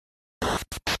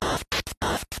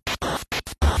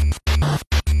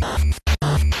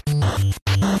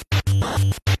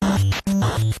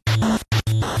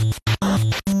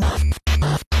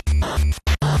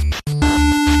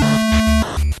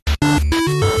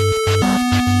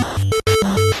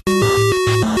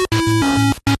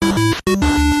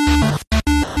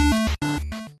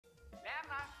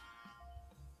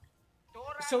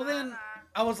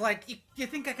I was like, you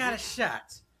think I got a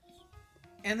shot?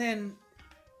 And then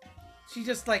she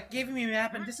just like gave me a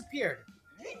map and disappeared.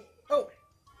 Oh,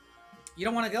 you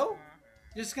don't want to go?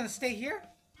 You're just gonna stay here?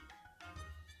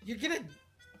 You're gonna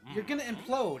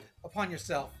implode upon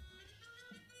yourself.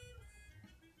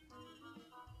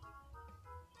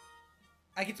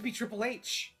 I get to be Triple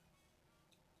H.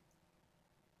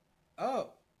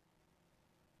 Oh.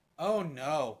 Oh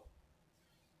no.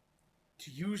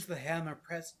 To use the hammer,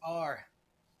 press R.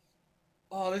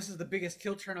 Oh, this is the biggest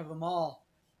kill turn of them all.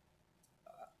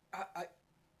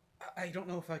 I don't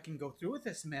know if I can go through with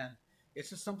this, man.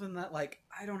 It's just something that, like,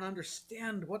 I don't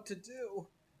understand what to do.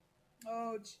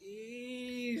 Oh,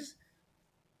 jeez.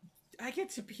 I get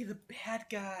to be the bad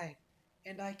guy,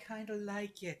 and I kind of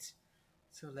like it.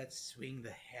 So let's swing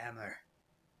the hammer.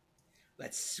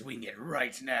 Let's swing it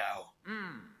right now.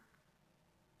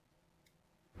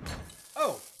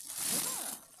 Oh.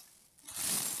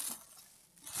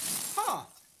 Huh.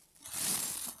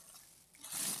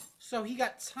 So he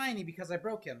got tiny because I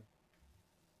broke him.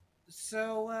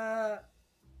 So,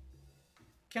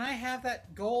 can I have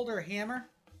that gold or hammer?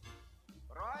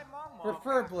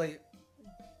 Preferably.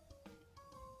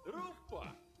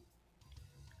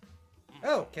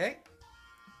 Oh, okay.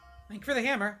 Thank you for the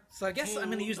hammer. So I guess I'm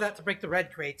going to use that to break the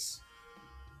red crates.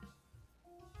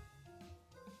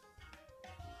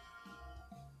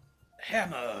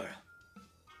 Hammer.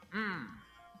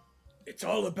 It's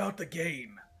all about the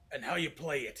game and how you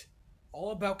play it.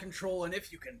 All about control and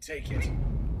if you can take it.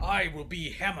 I will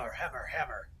be hammer, hammer,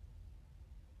 hammer.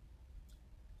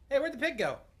 Hey, where'd the pig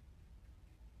go?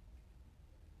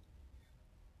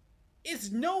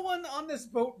 Is no one on this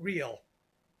boat real?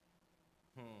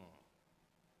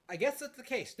 I guess that's the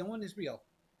case. No one is real.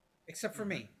 Except for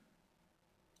me.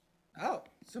 Oh,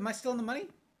 so am I still in the money?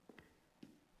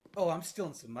 Oh, I'm still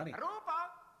in some money.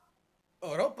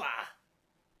 Europa!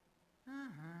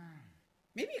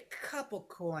 Maybe a couple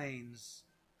coins.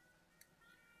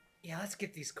 Yeah, let's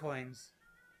get these coins.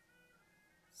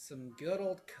 Some good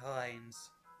old coins.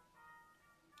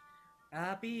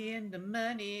 I'll be in the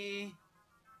money.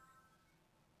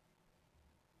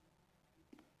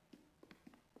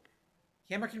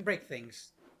 Hammer can break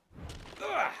things.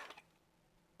 Ugh!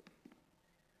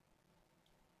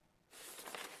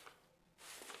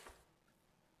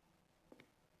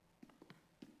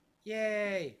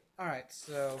 Yay! Alright,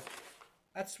 so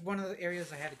that's one of the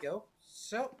areas I had to go.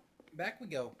 So, back we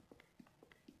go.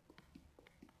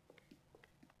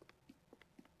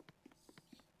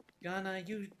 Gonna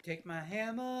take my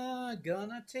hammer,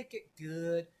 gonna take it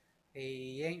good.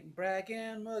 He ain't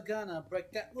bragging, we're gonna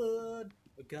break that wood.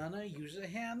 We're gonna use a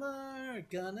hammer,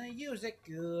 gonna use it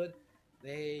good.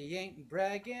 They ain't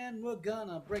bragging, we're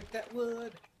gonna break that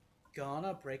wood.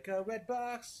 Gonna break a red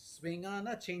box, swing on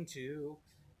a chain too.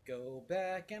 Go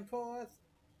back and forth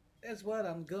is what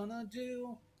I'm gonna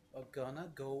do. We're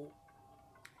gonna go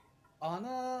on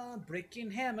a breaking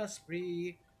hammer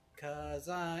spree. 'Cause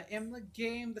I am the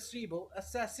game, the cerebral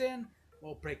assassin.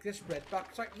 We'll break this red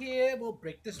box right here. We'll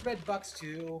break this red box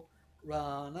too.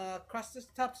 Run across the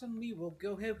tops and we will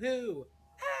go hoo-hoo.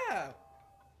 Ah!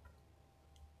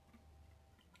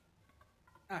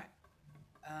 Alright.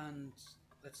 And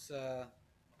let's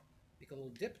make a little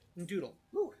dip and doodle.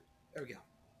 Woo! There we go.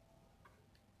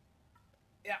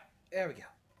 Yeah, there we go.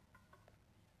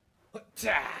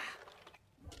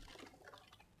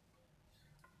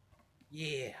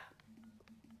 Yeah.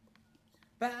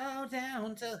 Bow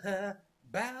down to her.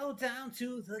 Bow down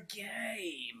to the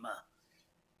game.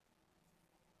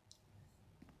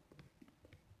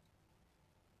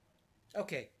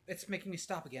 Okay, it's making me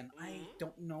stop again. I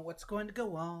don't know what's going to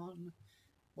go on.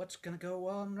 What's going to go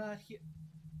on right here?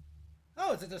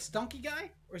 Oh, is it a stonky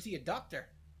guy? Or is he a doctor?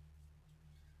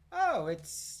 Oh,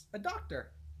 it's a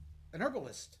doctor. An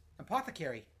herbalist.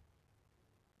 Apothecary.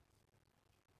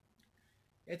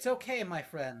 It's okay, my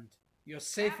friend. You're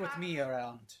safe with me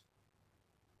around.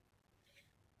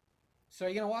 So are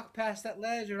you going to walk past that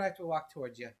ledge or do I have to walk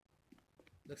towards you?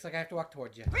 Looks like I have to walk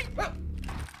towards you. Whoa!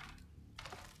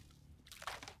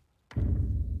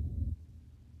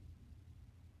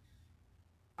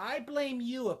 I blame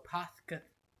you, apothecary.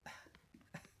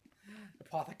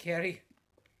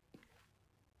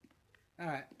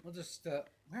 Alright, we'll just,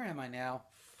 where am I now?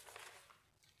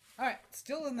 Alright,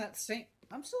 still in that same...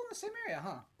 I'm still in the same area,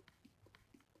 huh?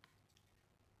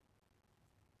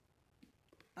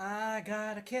 I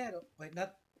got a kettle. Wait,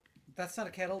 that's not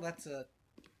a kettle, that's a...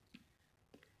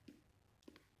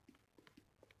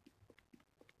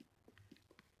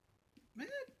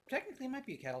 Technically it might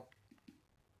be a kettle.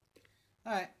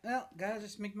 Alright, well, gotta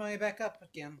just make my way back up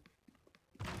again.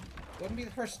 Wouldn't be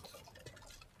the first...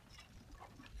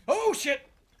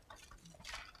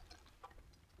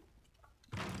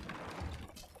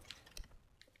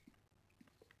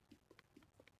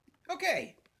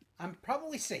 Okay, I'm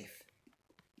probably safe.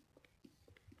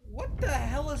 What the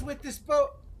hell is with this boat?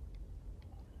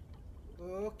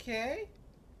 Okay.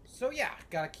 So yeah,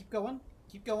 gotta keep going,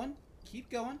 keep going, keep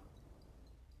going.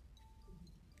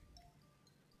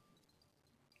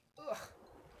 Ugh.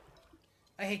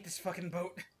 I hate this fucking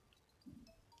boat.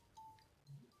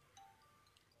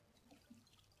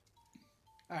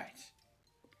 Alright.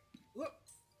 Whoop.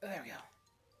 There we go.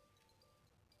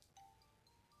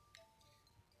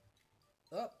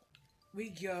 Up we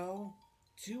go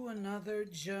to another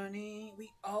journey.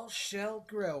 We all shall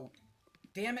grow.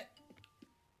 Damn it.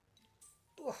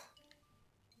 Ugh.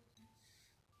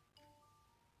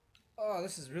 Oh,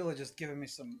 this is really just giving me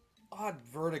some odd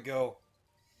vertigo.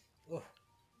 Ugh.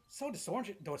 So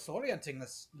disorienting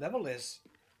this level is.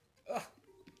 Ugh.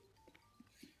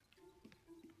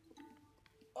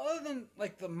 Other than,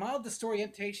 like, the mild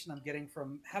disorientation I'm getting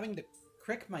from having to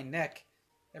crick my neck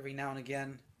every now and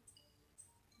again,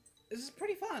 this is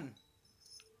pretty fun.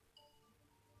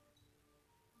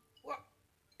 Whoa.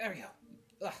 There we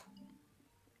go. Ugh.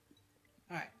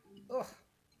 Alright. Ugh.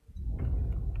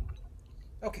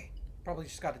 Okay. Probably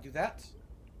just got to do that.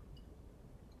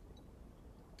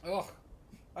 Ugh.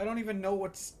 I don't even know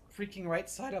what's freaking right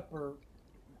side up or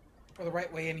the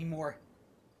right way anymore.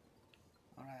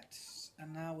 Alright.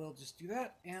 And now we'll just do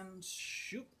that and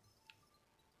shoot.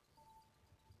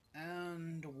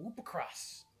 And whoop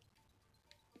across.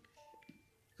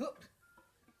 Hook.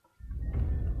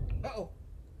 Uh-oh.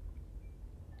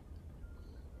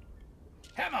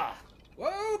 Hammer!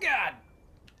 Whoa, God!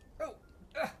 Oh.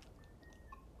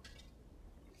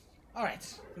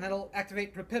 Alright. And that'll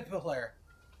activate Prepipilar.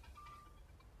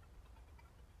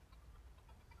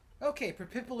 Okay,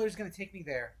 Prepipilar's gonna take me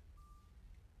there.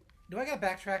 Do I gotta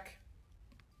backtrack?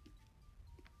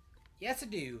 Yes, I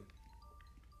do.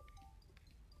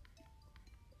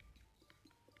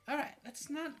 Alright, that's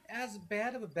not as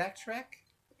bad of a backtrack.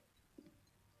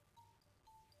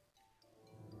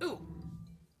 Ooh!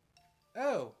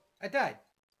 Oh, I died.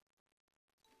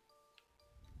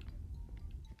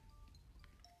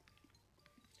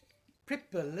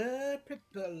 Prippler,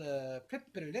 prippler,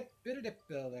 prippler,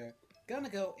 prippler. Gonna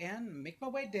go and make my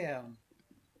way down.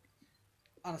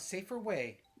 On a safer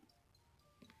way.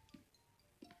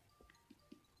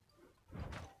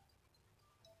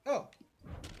 Oh.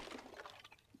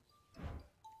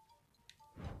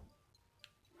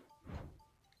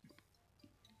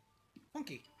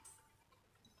 Funky.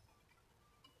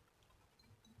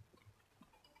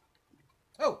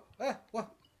 Oh,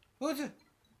 what was it?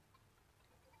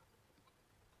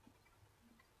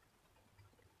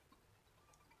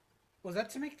 Was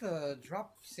that to make the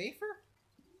drop safer?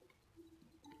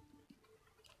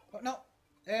 Oh, no.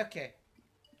 Okay.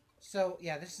 So,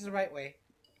 yeah, this is the right way.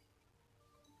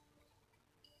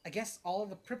 I guess all of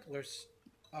the pripplers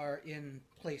are in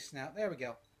place now. There we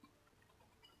go.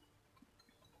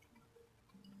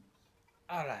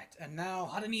 Alright, and now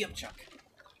hot knee up, Chuck.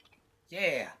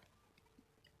 Yeah.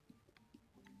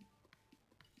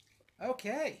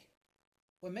 Okay.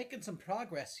 We're making some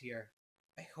progress here.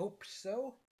 I hope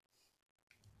so.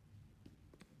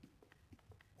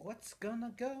 What's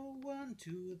gonna go on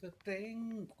to the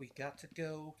thing? We got to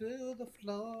go to the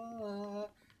floor.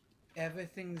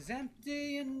 Everything's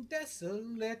empty and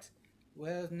desolate.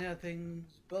 With nothing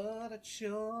but a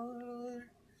chore.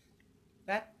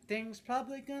 That thing's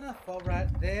probably gonna fall right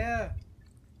there.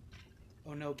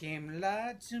 Oh no, game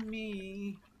lied to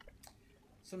me.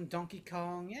 Some Donkey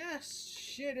Kong, yes,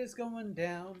 shit is going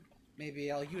down.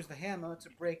 Maybe I'll use the hammer to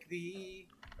break the...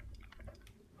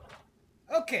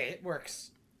 Okay, it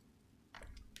works.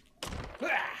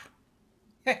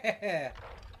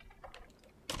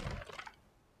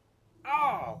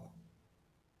 Oh!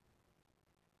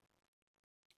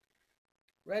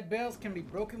 Red barrels can be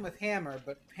broken with hammer,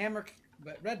 but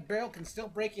red barrel can still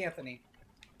break Anthony.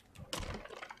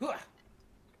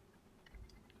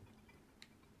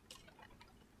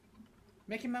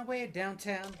 Making my way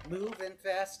downtown, moving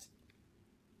fast.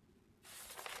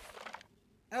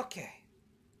 Okay.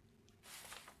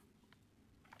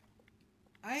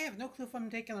 I have no clue if I'm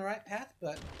taking the right path,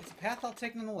 but it's a path I'll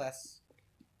take nonetheless.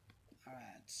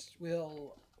 Alright,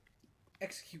 we'll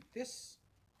execute this.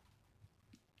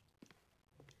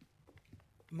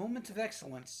 Moment of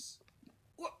excellence.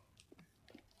 Whoop.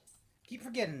 Keep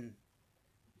forgetting.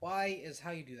 Y is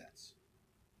how you do that.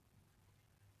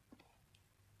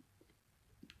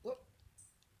 Whoop.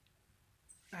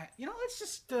 Alright, you know, let's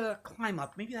just climb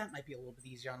up. Maybe that might be a little bit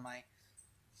easier on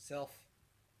myself.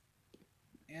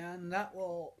 And that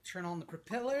will turn on the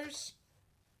propellers.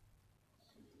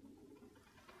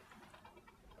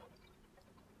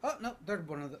 Oh, no, they're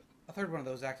one of the... A third one of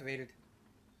those activated.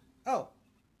 Oh.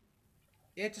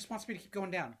 It just wants me to keep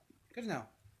going down. Good to know.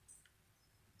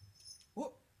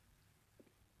 Whoop.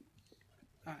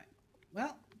 Alright.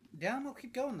 Well, down we'll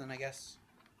keep going then, I guess.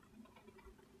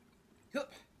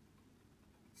 Hup.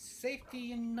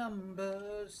 Safety in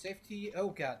numbers. Safety... Oh,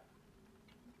 God.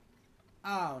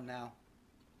 Oh, no.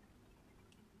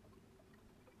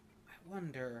 I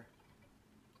wonder...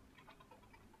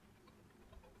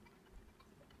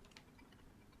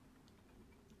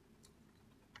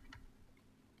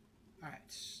 Alright.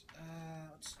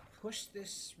 Let's push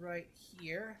this right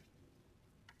here.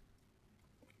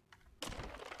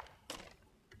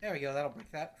 There we go. That'll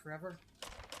break that forever.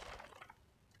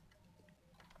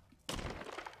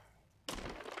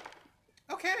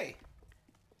 Okay.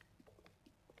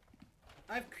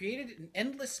 I've created an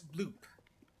endless loop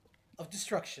of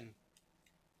destruction.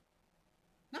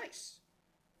 Nice.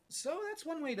 So that's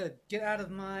one way to get out of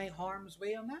my harm's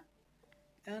way on that.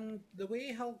 And the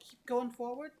way I'll keep going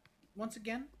forward, once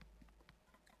again.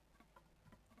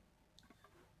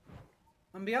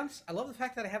 I'm gonna be honest, I love the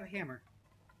fact that I have a hammer.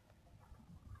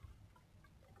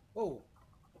 Oh.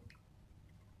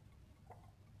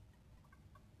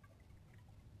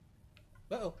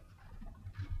 Uh-oh.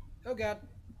 Oh, God.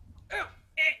 Oh!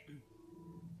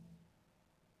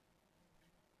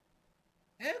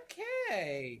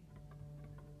 Okay.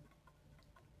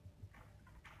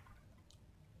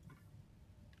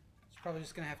 It's probably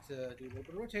just gonna have to do a little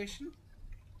bit of rotation.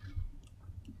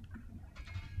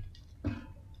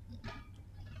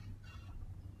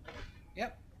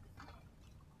 Yep.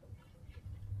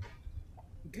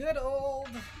 Good old...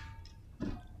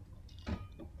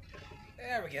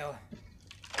 There we go.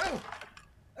 Oh!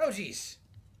 Oh, jeez.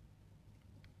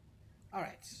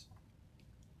 Alright.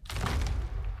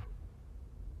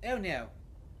 Oh, no.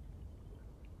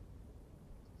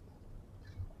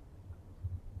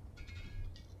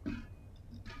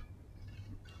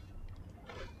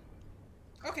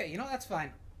 Okay, you know, that's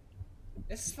fine.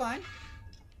 This is fine.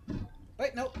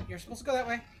 Wait, no, you're supposed to go that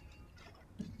way.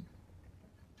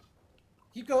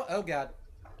 Keep going. Oh, God.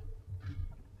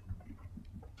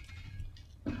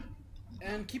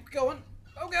 And keep going.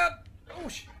 Oh, God. Oh,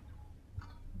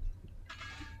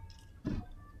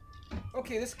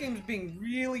 okay, this game's being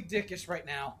really dickish right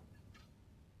now.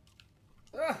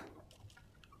 Ugh.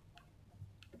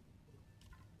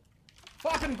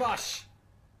 Foppenbosch.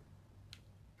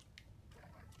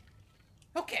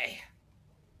 Okay.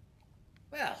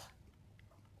 Well.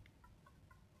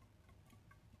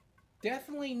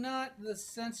 Definitely not the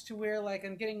sense to where, like,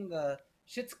 I'm getting the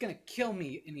shit's gonna kill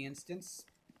me in the instance.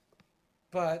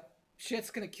 But shit's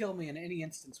gonna kill me in any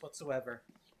instance whatsoever.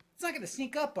 It's not gonna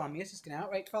sneak up on me, it's just gonna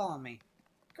outright fall on me.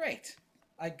 Great.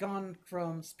 I've gone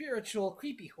from spiritual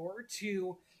creepy horror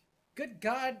to, good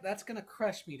God, that's gonna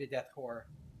crush me to death horror.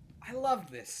 I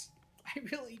love this. I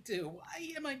really do.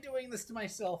 Why am I doing this to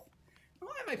myself? Why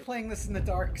am I playing this in the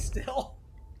dark still?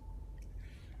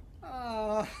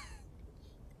 No,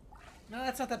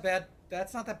 that's not that bad.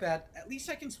 That's not that bad. At least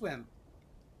I can swim.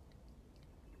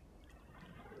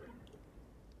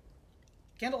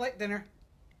 Candlelight dinner.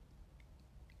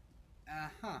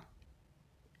 Uh-huh.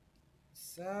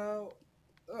 So...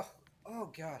 Ugh. Oh,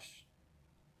 gosh.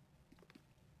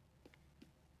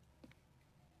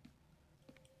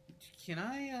 Can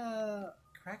I,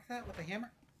 crack that with a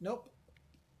hammer? Nope.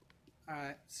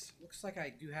 Alright. Looks like I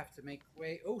do have to make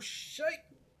way... Oh, shite!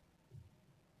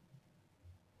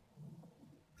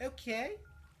 Okay.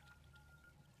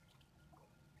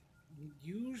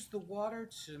 Use the water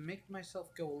to make myself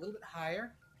go a little bit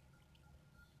higher.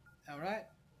 Alright.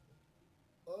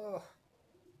 Oh.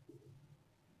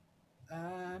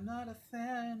 I'm not a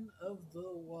fan of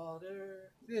the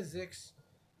water physics.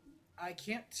 I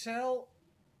can't tell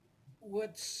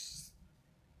what's...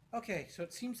 Okay, so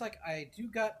it seems like I do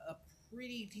got a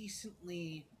pretty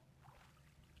decently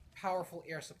powerful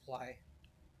air supply.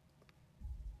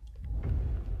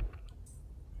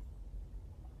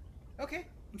 Okay,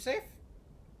 I'm safe.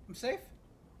 I'm safe.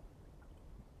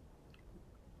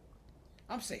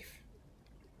 I'm safe.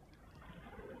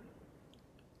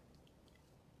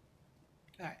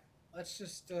 Alright, let's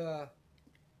just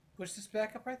push this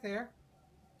back up right there.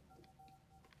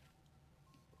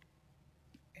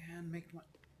 And make my...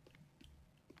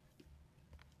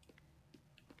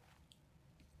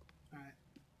 Alright.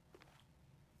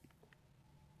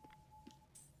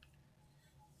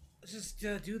 Let's just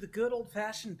do the good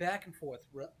old-fashioned back and forth.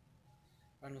 Run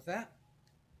with that.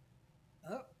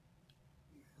 Up.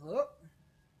 Up.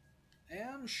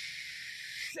 And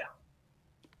shout.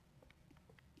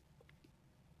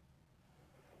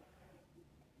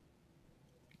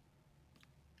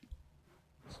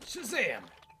 Shazam!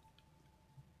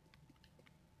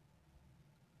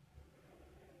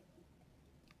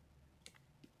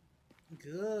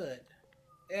 Good.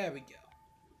 There we go.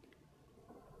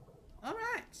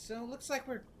 Alright, so looks like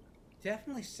we're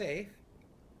definitely safe.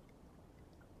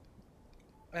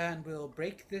 And we'll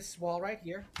break this wall right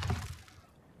here.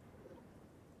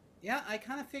 Yeah, I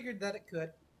kind of figured that it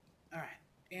could. Alright,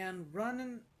 and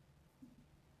running...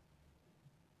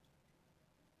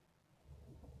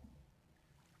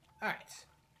 Alright.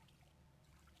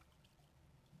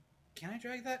 Can I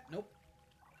drag that? Nope.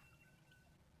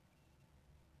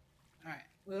 Alright,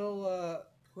 we'll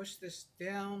push this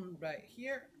down right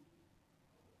here.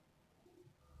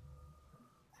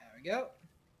 There we go.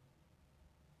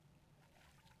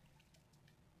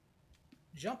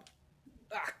 Jump.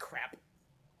 Ah, crap.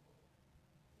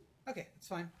 Okay, that's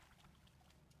fine.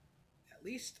 At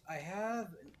least I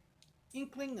have an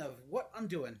inkling of what I'm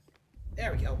doing.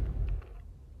 There we go.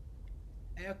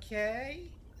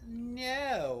 Okay.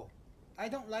 No. I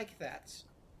don't like that.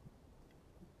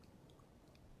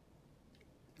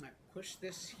 Alright, push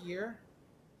this here.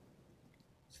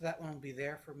 So that one will be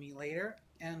there for me later.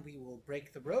 And we will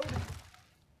break the road.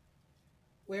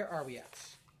 Where are we at?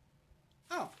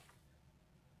 Oh.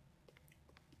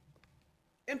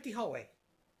 Empty hallway.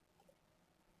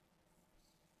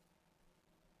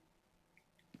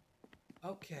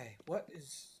 Okay, what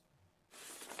is...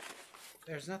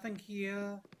 There's nothing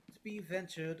here to be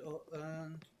ventured or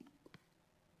earned.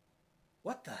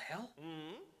 What the hell?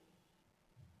 Mm-hmm.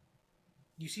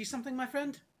 You see something, my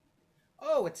friend?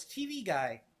 Oh, it's TV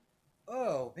guy.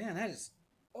 Oh, man, that is...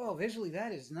 Oh, visually,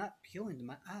 that is not appealing to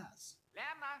my eyes.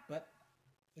 But...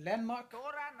 Landmark.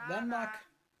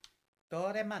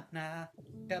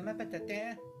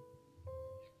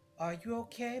 Are you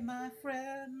okay, my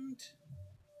friend?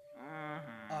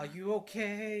 Are you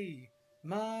okay,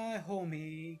 my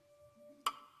homie?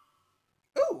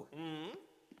 Ooh!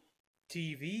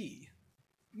 TV.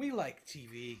 We like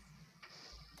TV.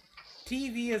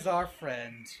 TV is our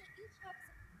friend.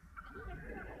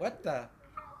 What the?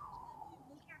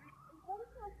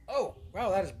 Oh, wow,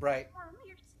 that is bright.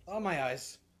 Oh, my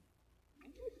eyes.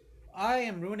 I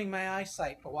am ruining my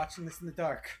eyesight by watching this in the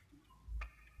dark.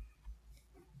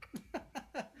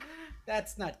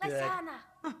 That's not good.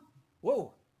 Huh.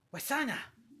 Whoa, Wasana!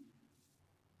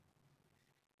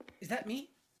 Is that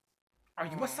me? Are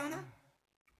you Wasana?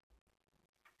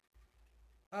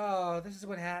 Oh, this is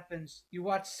what happens. You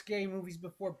watch scary movies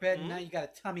before bed and now you got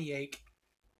a tummy ache.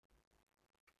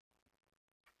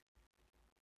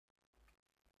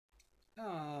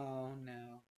 Oh,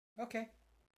 no. Okay.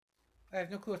 I have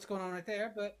no clue what's going on right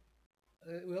there, but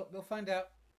we'll find out.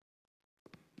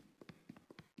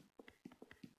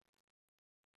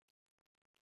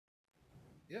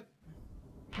 Yep.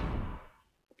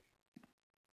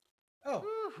 Oh,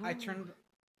 I turned...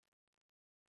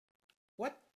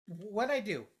 What? What'd I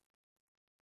do?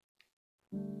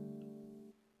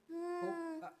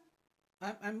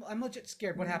 Oh, I'm legit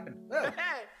scared. What happened? Oh.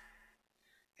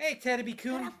 Hey,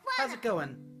 Teddy-kun. How's it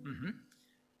going?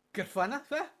 Good fun,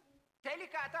 huh?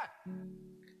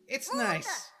 It's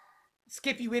nice.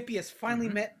 Skippy Whippy has finally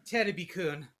met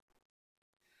Teddy-kun.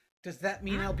 Does that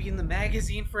mean I'll be in the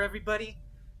magazine for everybody?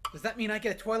 Does that mean I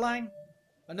get a toy line?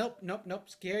 Oh, nope.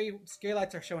 Scary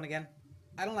lights are showing again.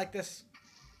 I don't like this.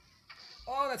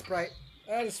 Oh, that's bright.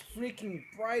 That is freaking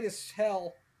bright as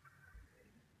hell.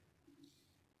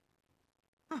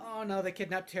 Oh no, they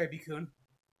kidnapped Teddy-kun.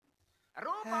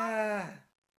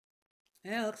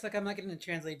 Yeah, looks like I'm not getting a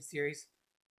translated series.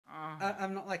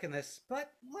 I'm not liking this,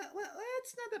 but well,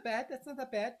 it's not that bad. That's not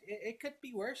that bad. It could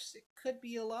be worse. It could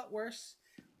be a lot worse.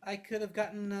 I could have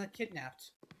gotten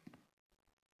kidnapped.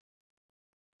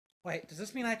 Wait, does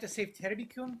this mean I have to save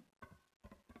Teddy-kun?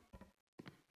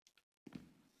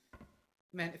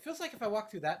 Man, it feels like if I walk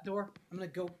through that door, I'm gonna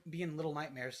go be in Little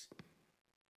Nightmares.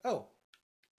 Oh.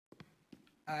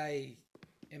 I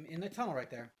am in a tunnel right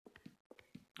there.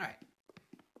 Alright.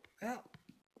 Well,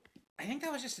 I think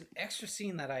that was just an extra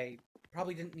scene that I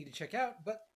probably didn't need to check out,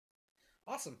 but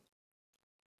awesome.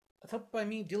 Let's hope by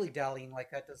me dilly-dallying like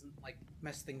that doesn't, like,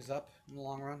 mess things up in the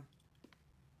long run.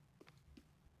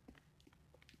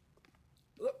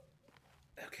 Oop.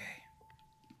 Okay.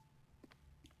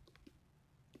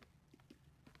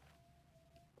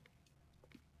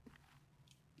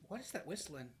 What is that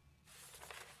whistling?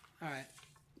 Alright.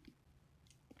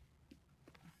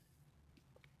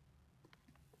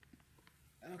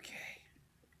 Okay.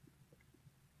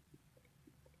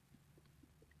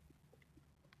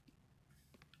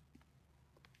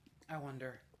 I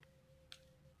wonder.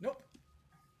 Nope.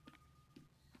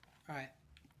 Alright.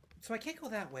 So I can't go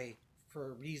that way.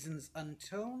 for reasons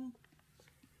unknown.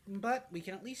 But we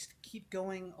can at least keep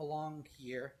going along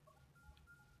here.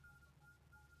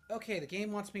 Okay, the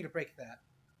game wants me to break that.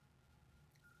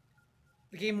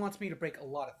 The game wants me to break a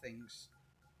lot of things.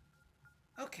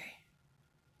 Okay.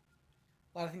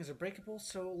 A lot of things are breakable,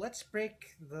 so let's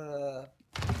break the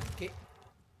gate.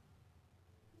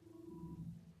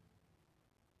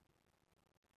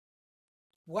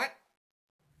 What?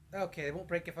 Okay, they won't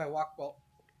break if I walk well.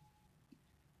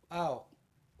 Oh.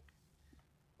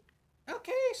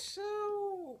 Okay,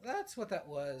 so that's what that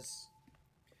was.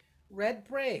 Red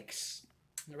brakes.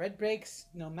 The red brakes,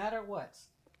 no matter what.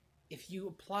 If you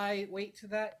apply weight to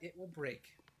that, it will break.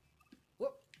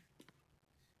 Whoop.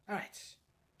 Alright.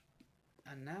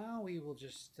 And now we will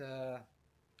just,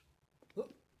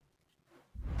 whoop.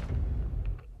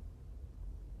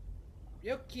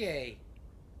 Okay.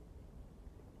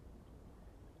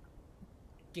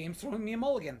 Game's throwing me a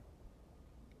mulligan.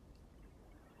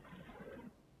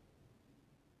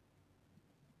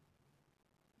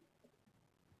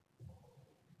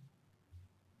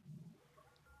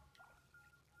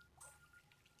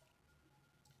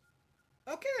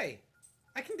 Okay.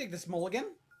 I can dig this mulligan.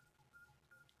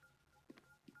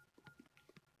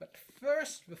 But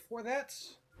first, before that,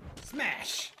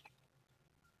 smash!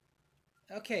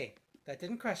 Okay, that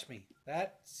didn't crush me.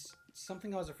 That's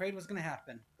something I was afraid was going to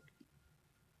happen.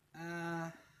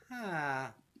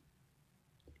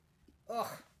 Ugh,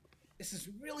 this is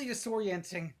really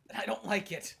disorienting, and I don't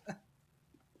like it.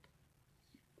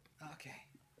 Okay.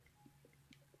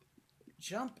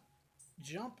 Jump,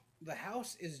 jump. The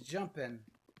house is jumping.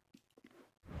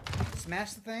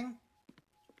 Smash the thing.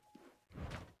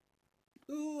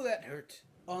 Ooh, that hurt.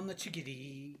 On the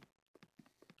chickadee.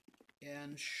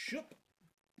 And shoop.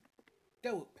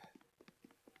 Dope.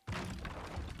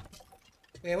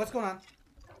 Hey, what's going on?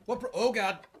 What? Oh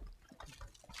God!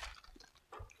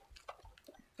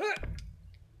 Huh.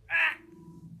 Ah.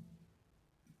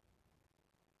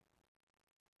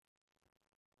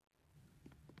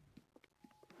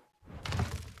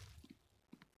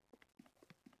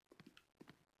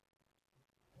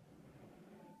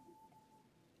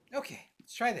 Okay,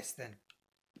 let's try this then.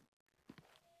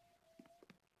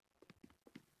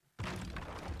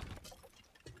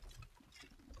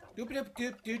 Doop doop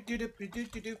doop doop doop doop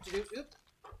doop doop doop doop.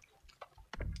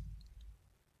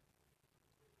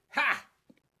 Ha!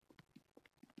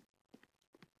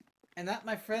 And that,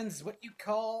 my friends, is what you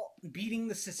call beating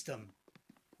the system.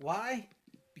 Why?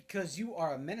 Because you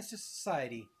are a menace to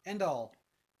society and all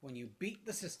when you beat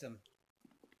the system.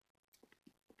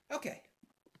 Okay.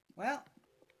 Well,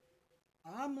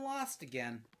 I'm lost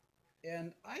again.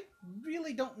 And I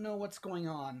really don't know what's going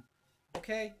on.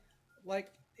 Okay?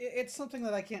 Like, it's something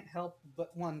that I can't help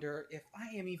but wonder if I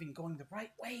am even going the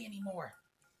right way anymore.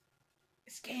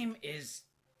 This game is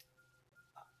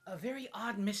a very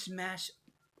odd mishmash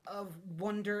of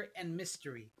wonder and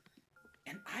mystery.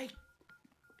 And I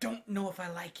don't know if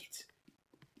I like it.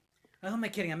 Who am I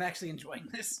kidding? I'm actually enjoying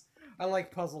this. I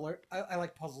like puzzle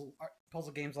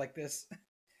games like this.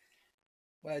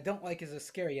 What I don't like is a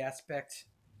scary aspect.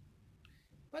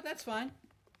 But that's fine.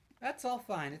 That's all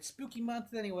fine. It's spooky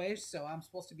month anyway, so I'm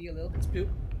supposed to be a little bit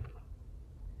spooked.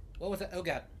 What was that? Oh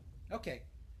God. Okay.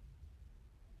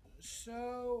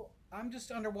 So, I'm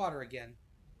just underwater again.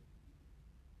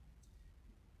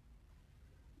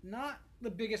 Not the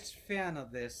biggest fan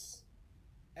of this.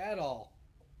 At all.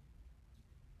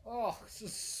 Oh, this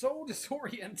is so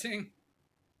disorienting.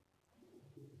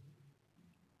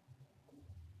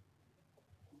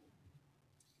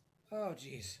 Oh,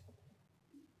 jeez.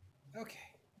 Okay.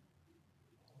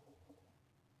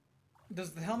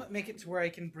 Does the helmet make it to where I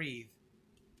can breathe?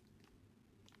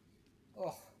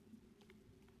 Oh.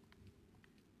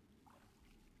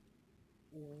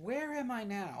 Where am I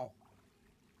now?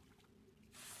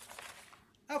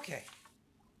 Okay.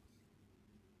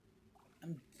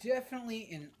 I'm definitely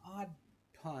in odd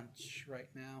punch right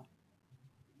now.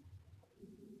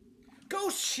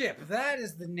 Ghost Ship! That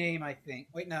is the name, I think.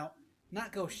 Wait, no.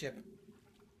 Not Ghost Ship.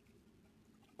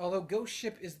 Although Ghost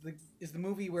Ship is the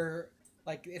movie where,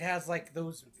 like, it has, like,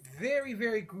 those very,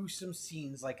 very gruesome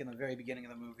scenes, like, in the very beginning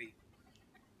of the movie.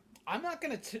 I'm not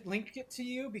gonna link it to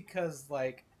you because,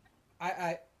 like,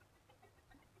 for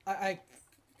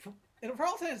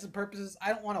all intents and purposes,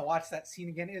 I don't want to watch that scene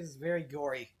again. It is very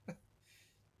gory.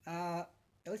 At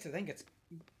least I think it's...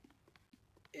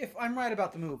 If I'm right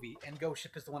about the movie, and Ghost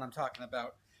Ship is the one I'm talking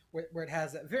about, where it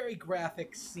has that very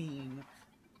graphic scene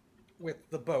with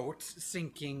the boat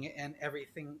sinking and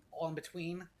everything all in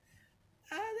between,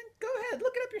 then go ahead,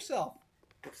 look it up yourself.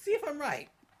 See if I'm right.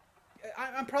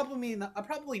 I'm probably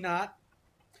not.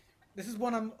 This is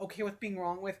one I'm okay with being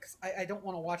wrong with because I don't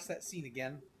want to watch that scene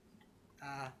again.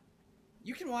 Uh,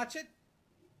 you can watch it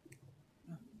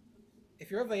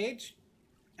if you're of age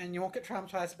and you won't get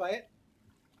traumatized by it.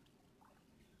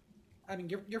 I mean,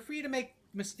 you're free to make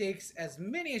mistakes as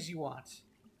many as you want.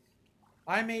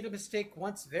 I made a mistake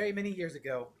once very many years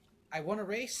ago. I won a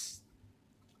race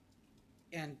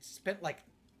and spent like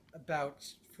about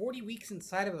 40 weeks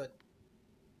inside of a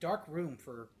dark room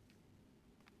for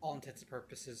all intents and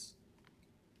purposes.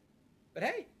 But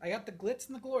hey, I got the glitz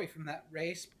and the glory from that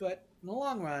race, but in the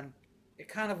long run, it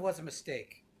kind of was a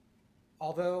mistake.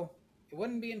 Although, it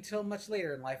wouldn't be until much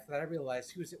later in life that I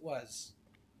realized whose it was.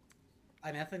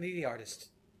 I'm Anthony the Artist,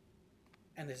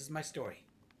 and this is my story.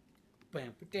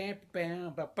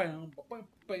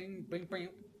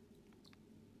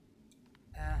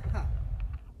 Uh-huh.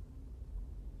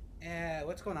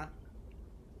 What's going on?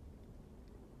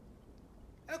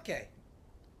 Okay.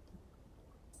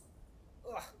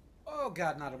 Ugh. Oh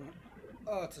god, not a...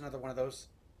 Oh, it's another one of those.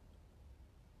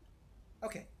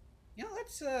 Okay. You know,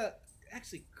 let's,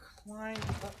 actually climb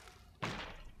up.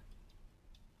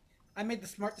 I made the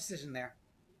smart decision there.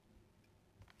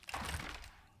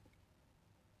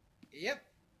 Yep.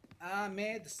 I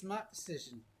made the smart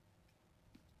decision.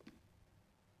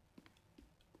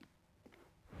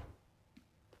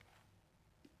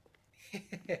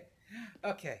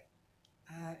 Okay.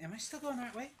 Am I still going the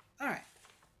right way? Alright.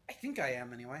 I think I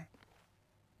am, anyway.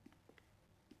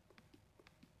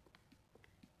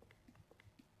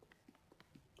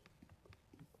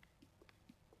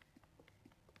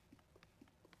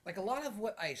 Like, a lot of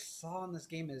what I saw in this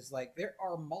game is, like, there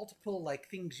are multiple, like,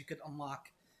 things you could unlock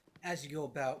as you go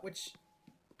about, which,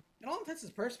 in all intents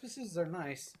and purposes, are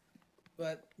nice.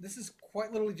 But this is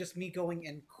quite literally just me going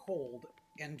in cold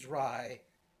and dry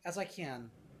as I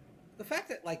can. The fact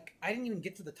that, like, I didn't even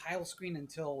get to the title screen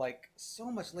until, like,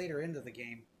 so much later into the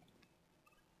game.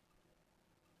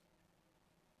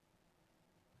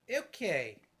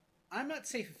 Okay. I'm not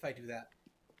safe if I do that.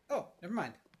 Oh, never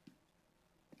mind.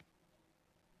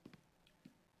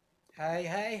 Hi,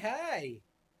 hi, hi!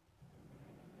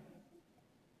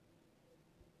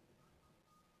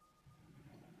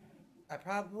 I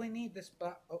probably need this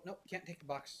box. Oh, no, can't take the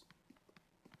box.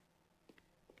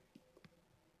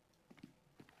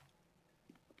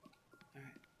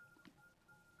 Alright.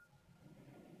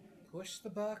 Push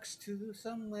the box to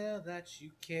somewhere that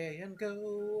you can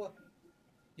go.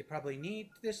 You probably need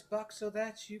this box so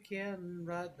that you can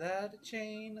ride that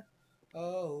chain.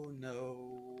 Oh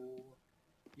no.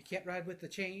 You can't ride with the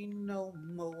chain no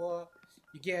more.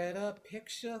 You get a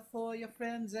picture for your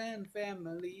friends and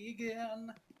family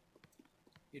again.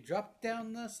 You drop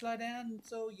down the slide and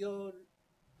so you're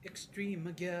extreme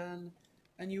again.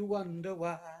 And you wonder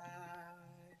why.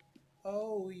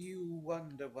 Oh, you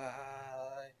wonder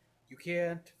why. You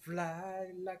can't fly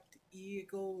like the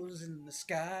eagles in the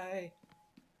sky.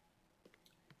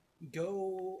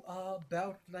 Go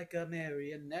about like a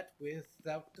marionette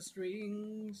without the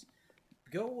strings.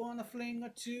 Go on a fling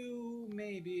or two,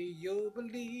 maybe you'll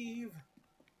believe.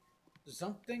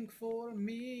 Something for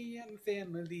me and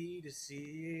family to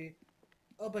see.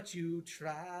 Oh, but you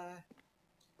try.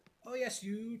 Oh, yes,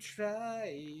 you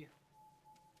try.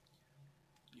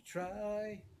 You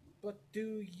try, but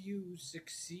do you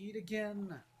succeed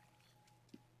again?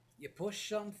 You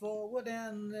push on forward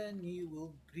and then you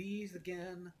will breathe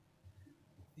again.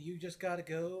 You just gotta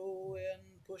go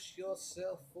and push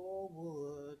yourself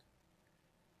forward.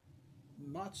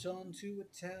 March on to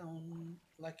a town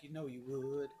like you know you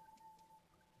would.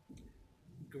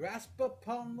 Grasp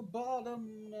upon the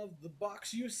bottom of the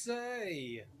box, you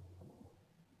say.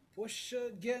 Push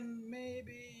again,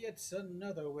 maybe it's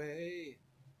another way.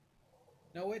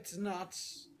 No, it's not.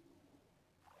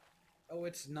 Oh,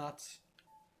 it's not.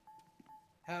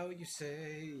 How you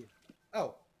say.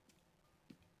 Oh.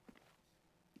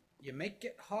 You make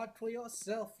it hard for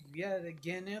yourself yet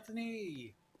again,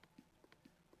 Anthony.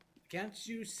 Can't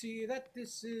you see that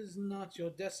this is not your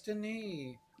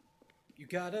destiny? You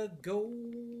gotta go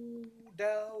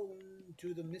down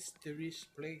to the mysterious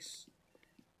place.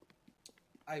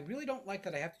 I really don't like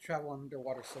that I have to travel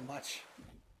underwater so much.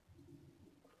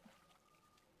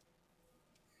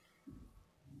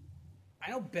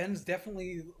 I know Ben's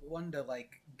definitely one to,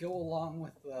 like, go along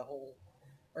with the whole...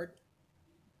 Or,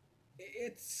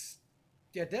 it's...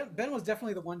 Yeah, Ben was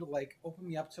definitely the one to, like, open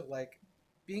me up to, like,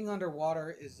 being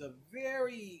underwater is a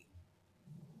very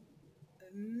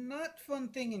not fun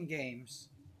thing in games.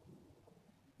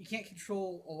 You can't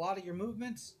control a lot of your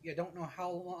movements. You don't know how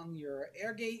long your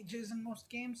air gauge is in most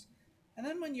games. And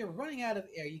then when you're running out of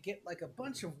air, you get like a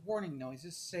bunch of warning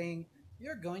noises saying,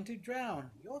 "You're going to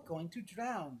drown. You're going to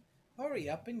drown. Hurry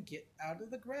up and get out of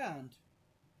the ground.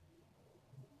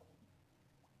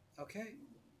 Okay.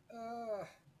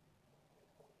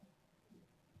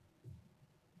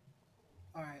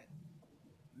 Alright.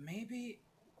 Maybe...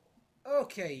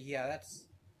 Okay, yeah, that's...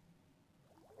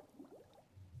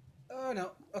 Oh,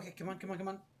 no. Okay, come on, come on, come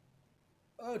on.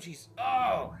 Oh, jeez.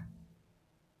 Oh!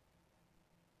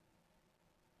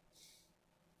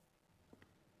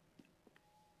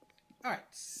 Alright,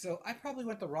 so I probably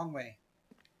went the wrong way.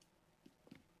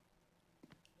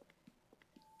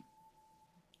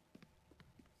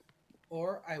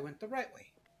 Or I went the right way.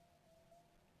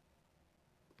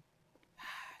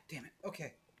 Damn it.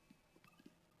 Okay.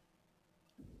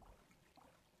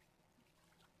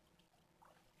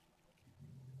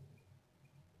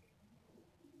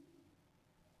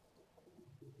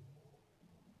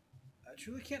 I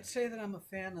truly can't say that I'm a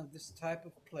fan of this type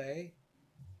of play.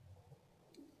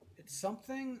 It's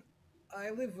something I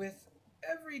live with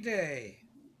every day.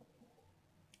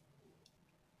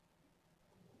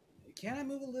 Can I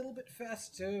move a little bit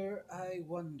faster? I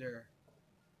wonder.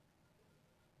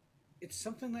 It's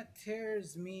something that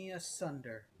tears me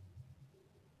asunder.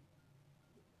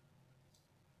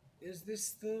 Is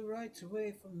this the right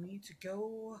way for me to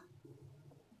go?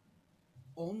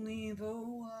 Only the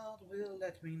world will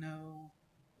let me know.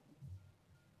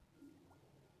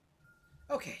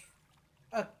 Okay.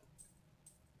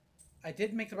 I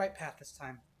did make the right path this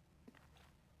time.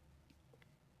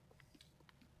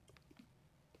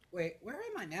 Wait, where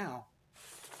am I now?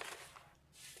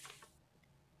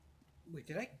 Wait,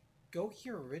 did I go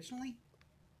here originally?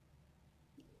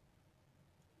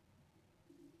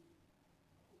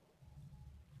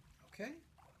 Okay.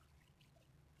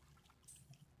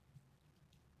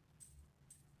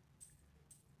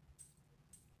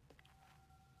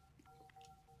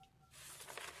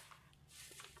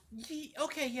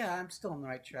 Okay, yeah, I'm still on the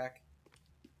right track.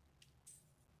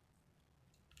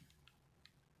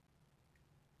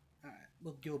 Alright,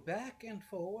 we'll go back and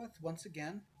forth once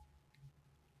again.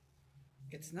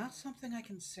 It's not something I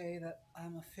can say that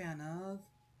I'm a fan of.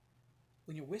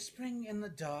 When you're whispering in the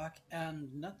dark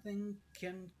and nothing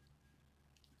can...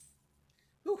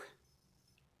 Whew.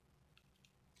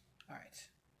 Alright.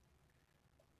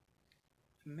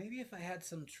 Maybe if I had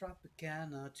some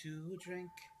Tropicana to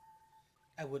drink,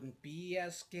 I wouldn't be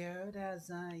as scared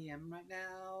as I am right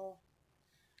now.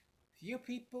 Few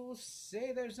people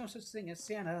say there's no such thing as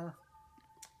Santa,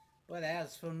 but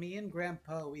as for me and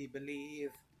Grandpa, we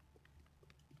believe.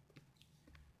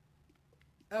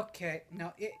 Okay,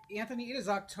 now, Anthony, it is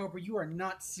October. You are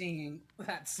not singing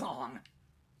that song.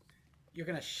 You're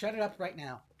gonna shut it up right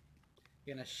now.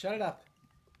 You're gonna shut it up.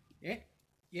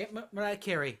 Yeah, Mariah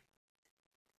Carey.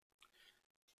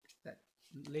 That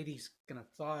lady's gonna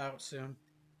thaw out soon.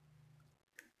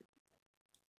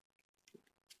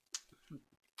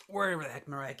 Wherever the heck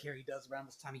Mariah Carey does around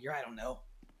this time of year, I don't know.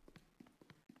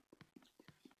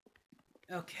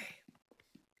 Okay.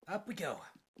 Up we go.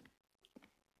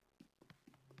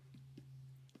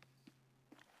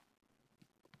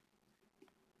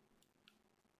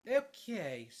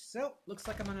 Okay, so looks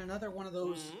like I'm on another one of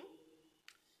those.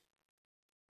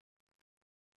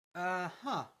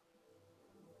 Huh.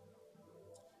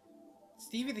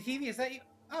 Stevie the TV, is that you?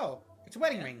 Oh, it's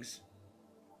wedding rings.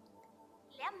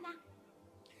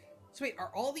 So wait,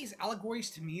 are all these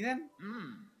allegories to me then?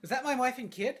 Is that my wife and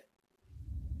kid?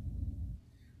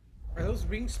 Are those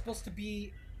rings supposed to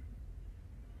be...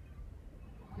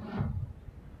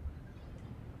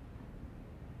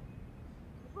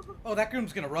 Oh, that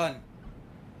groom's gonna run.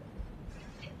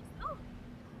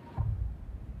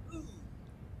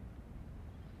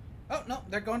 Oh, no,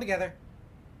 they're going together.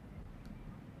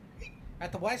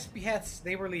 At the wife's behest,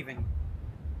 they were leaving.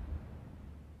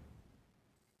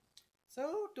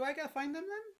 So, do I gotta find them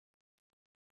then?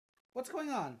 What's going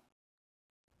on?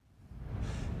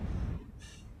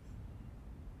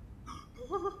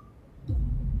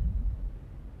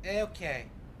 Okay.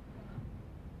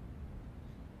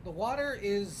 The water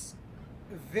is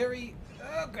very...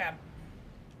 Oh, crap.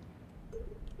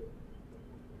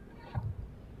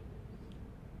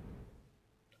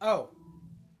 Oh.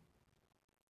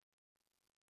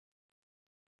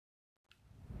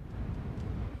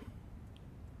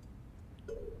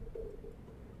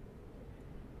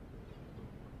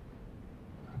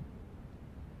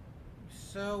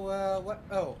 So, what?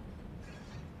 Oh.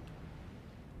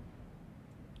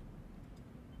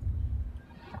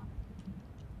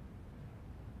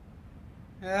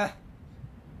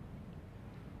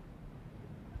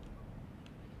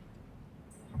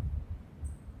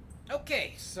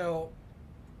 Okay, so...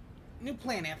 New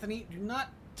plan, Anthony. Do not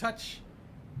touch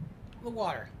the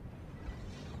water.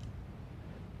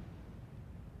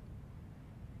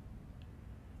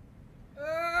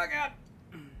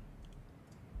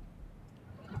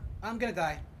 I'm gonna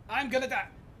die. I'm gonna die.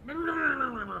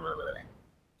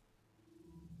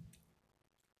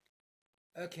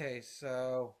 Okay,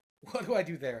 so what do I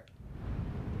do there?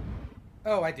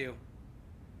 Oh, I do.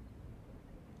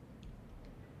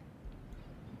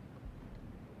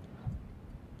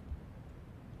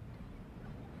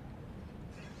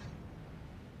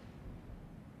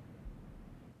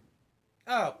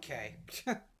 Okay.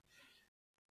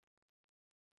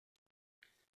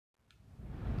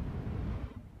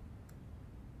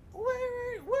 What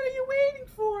are you waiting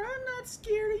for? I'm not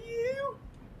scared of you.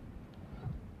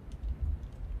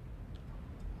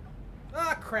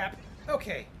 Ah, crap.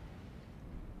 Okay.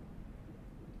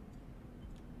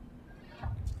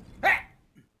 Ah!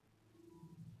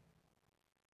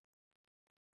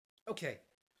 Okay.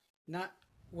 Not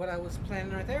what I was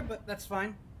planning right there, but that's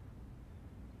fine.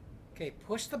 Okay,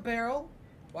 push the barrel,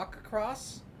 walk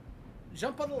across,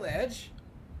 jump on the ledge.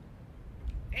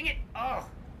 Dang it! Oh!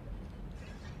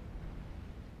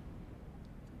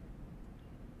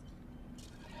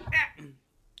 Ah!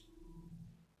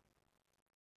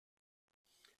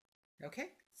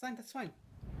 Okay, fine, that's fine.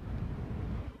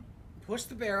 Push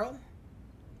the barrel,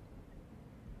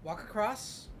 walk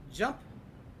across, jump.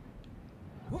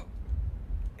 Whoop.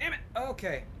 Damn it!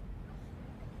 Okay.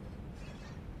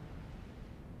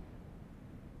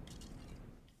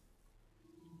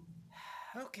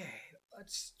 Okay,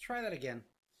 let's try that again.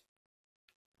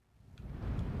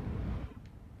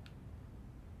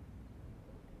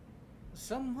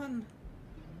 Someone,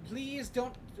 please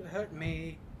don't hurt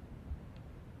me.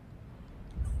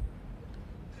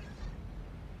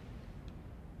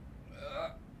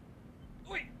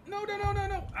 Wait, no, no, no, no,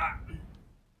 no. Ah.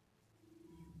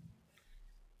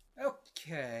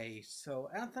 Okay, so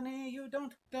Anthony, you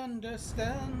don't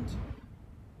understand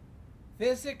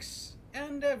physics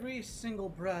and every single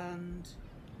brand.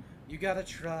 You gotta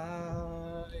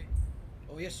try.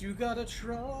 Oh yes, you gotta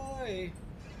try.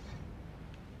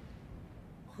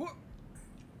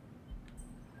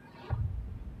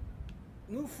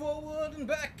 Move forward and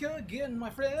back again, my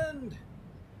friend.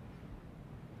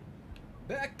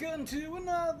 Back into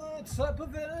another type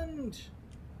of end.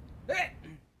 Hey!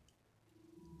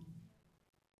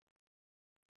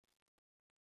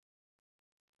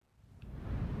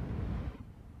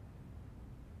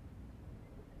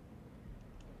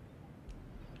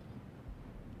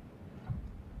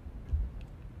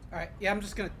 Alright, yeah, I'm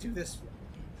just gonna do this.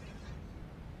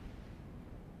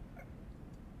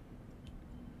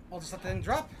 I'll just let the thing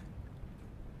drop.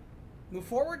 Move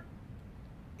forward.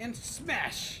 And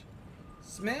smash.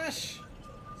 Smash.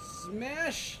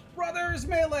 Smash. Brothers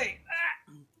melee.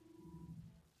 Ah!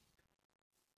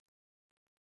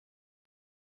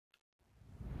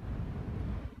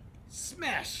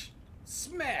 Smash.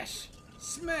 Smash.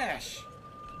 Smash.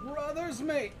 Brothers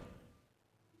mate.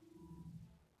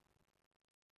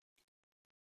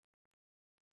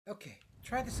 Okay,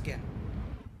 try this again.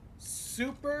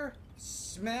 Super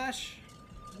Smash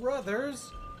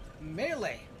Brothers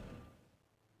Melee.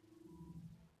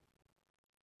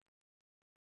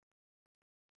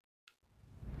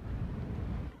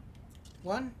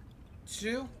 One,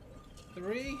 two,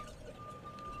 three.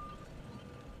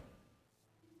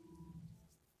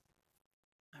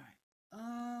 All right.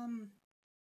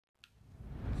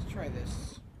 Let's try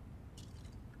this.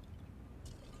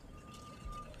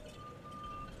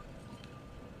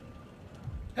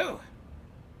 Who?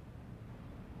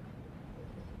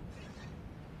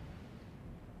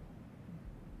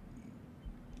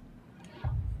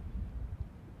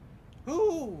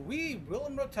 Ooh, we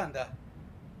Willem Rotunda.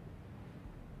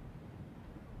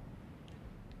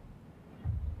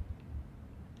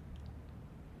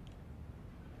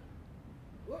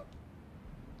 Whoa.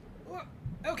 Whoa.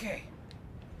 Okay.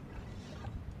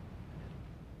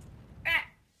 Ah.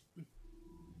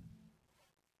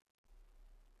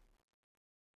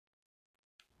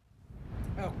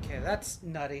 Okay, that's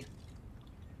nutty.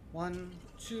 One,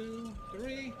 two,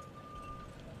 three.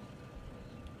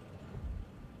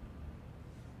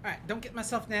 Alright, don't get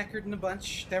myself knackered in a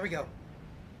bunch. There we go.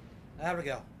 There we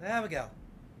go. There we go.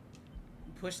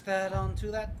 Push that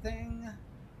onto that thing.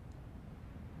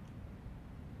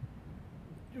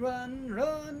 Run,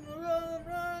 run, run,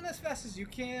 run as fast as you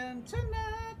can.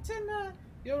 Tonight, tonight,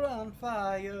 you're on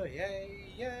fire. Yay,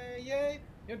 yay, yay.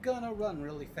 You're gonna run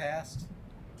really fast.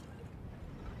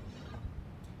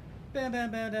 Bam, bam,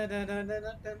 bam, dun, dun, dun, dun,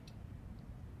 dun.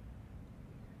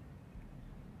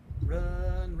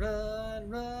 Run, run,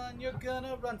 run. You're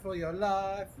gonna run for your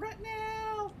life right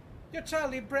now. You're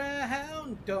Charlie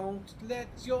Brown. Don't let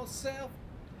yourself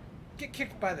get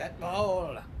kicked by that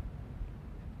ball.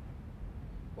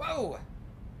 Whoa!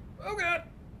 Oh god!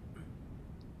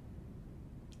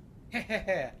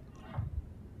 Heh.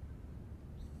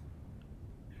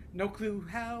 No clue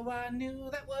how I knew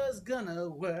that was gonna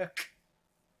work.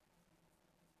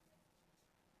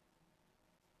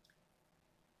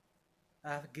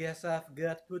 I guess I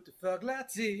forgot to put the fog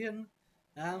lights in.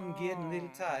 I'm getting a little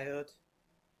tired.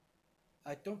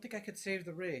 I don't think I could save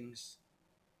the rings.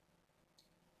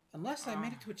 Unless I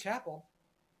made it to a chapel.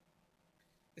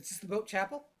 Is this the boat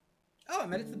chapel? Oh, I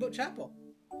made it to the boat chapel.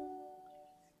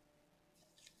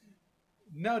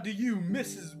 Now do you,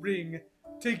 Mrs. Ring,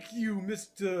 take you,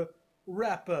 Mr.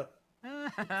 Rapper,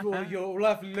 for your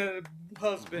lovely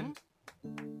husband.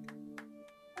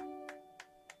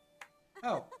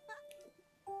 Oh.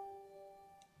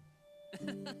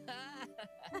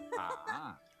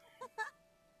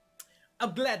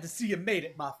 I'm glad to see you made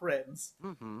it, my friends.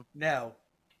 Now,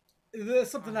 there's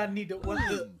something I need to...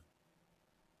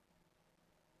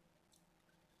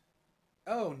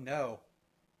 Oh, no.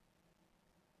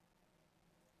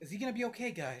 Is he gonna be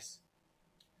okay, guys?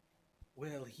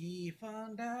 Will he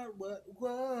find out what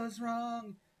was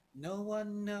wrong? No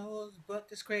one knows but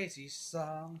this crazy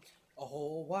song. A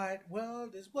whole wide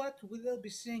world is what we'll be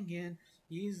singing.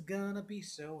 He's gonna be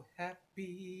so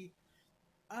happy.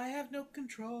 I have no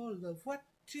control of what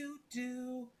to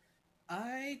do.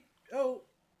 Oh,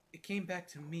 it came back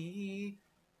to me.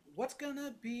 What's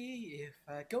gonna be if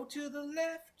I go to the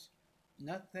left?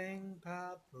 Nothing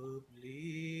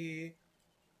probably.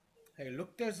 Hey,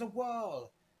 look, there's a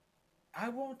wall. I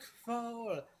won't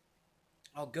fall.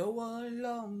 I'll go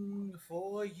along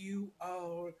for you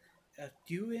all.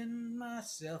 Doing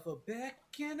myself a beck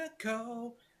and a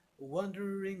call.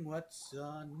 Wondering what's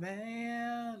on,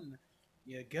 man.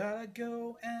 You gotta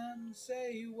go and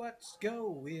say what's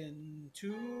going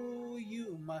to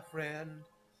you, my friend.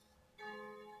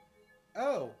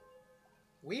 Oh,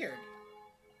 weird.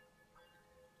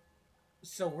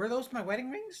 So were those my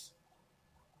wedding rings?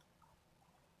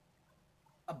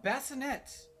 A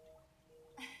bassinet.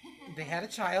 They had a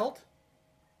child.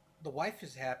 The wife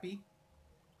is happy.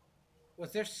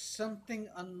 Was there something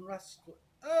unrestful?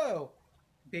 Oh,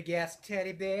 big ass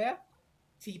teddy bear.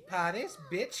 Teapot is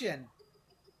bitchin'.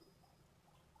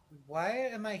 Why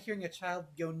am I hearing a child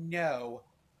go no?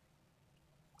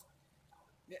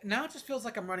 Now it just feels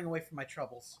like I'm running away from my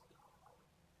troubles.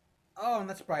 Oh, and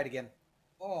that's Bride again.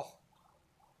 Oh.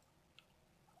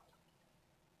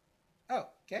 Oh,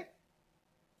 okay.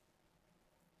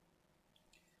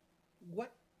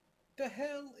 What the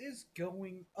hell is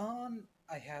going on?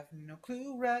 I have no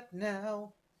clue right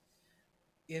now.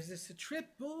 Is this a trip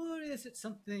or is it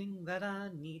something that I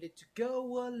needed to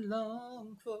go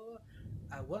along for?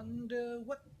 I wonder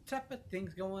what type of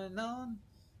thing's going on.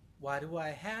 Why do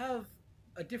I have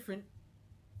a different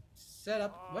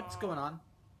setup? What's going on?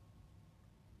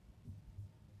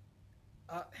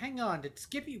 Hang on, did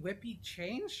Skippy Whippy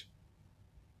change?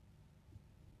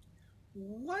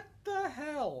 What the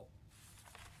hell?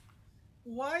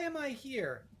 Why am I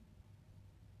here?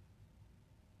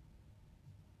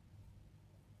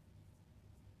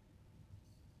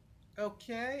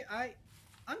 Okay,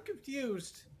 I'm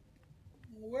confused.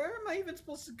 Where am I even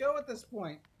supposed to go at this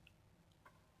point?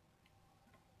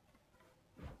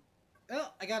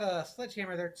 Well, I got a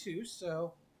sledgehammer there too,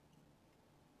 so...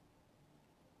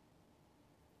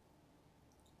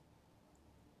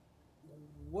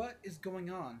 What is going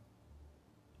on?